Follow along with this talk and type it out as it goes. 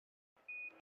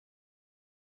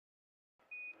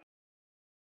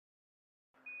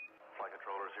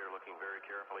looking very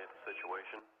carefully at the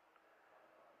situation.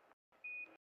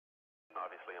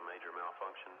 Obviously a major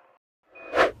malfunction.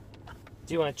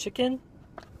 Do you want chicken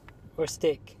or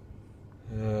steak?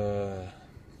 Give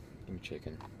me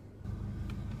chicken.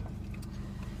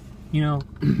 You know,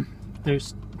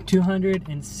 there's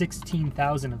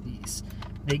 216,000 of these.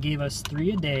 They gave us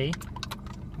 3 a day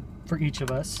for each of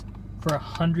us for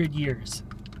 100 years.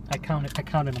 I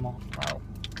counted them all. Wow.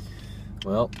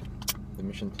 Well, the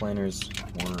mission planners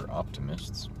were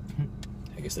optimists.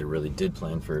 I guess they really did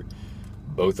plan for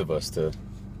both of us to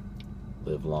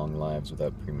live long lives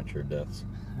without premature deaths.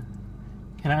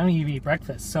 And I don't even eat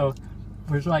breakfast, so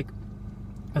there's like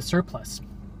a surplus.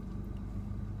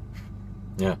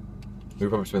 Yeah. We'll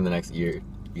probably spend the next year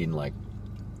eating like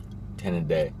 10 a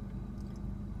day.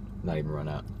 Not even run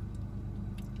out.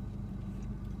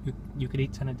 You could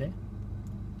eat 10 a day?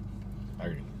 I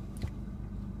could.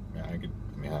 Yeah, I could.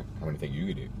 I mean, how many think you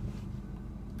could eat?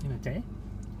 In a day?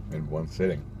 In one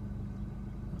sitting.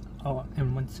 Oh,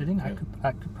 in one sitting? Yeah.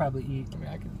 I could probably eat. I mean,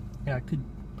 I could. Yeah, I could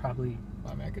probably.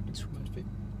 I mean, I could do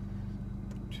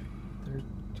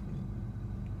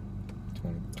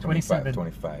 27.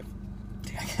 25.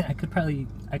 I could probably eat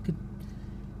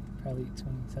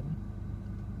 27.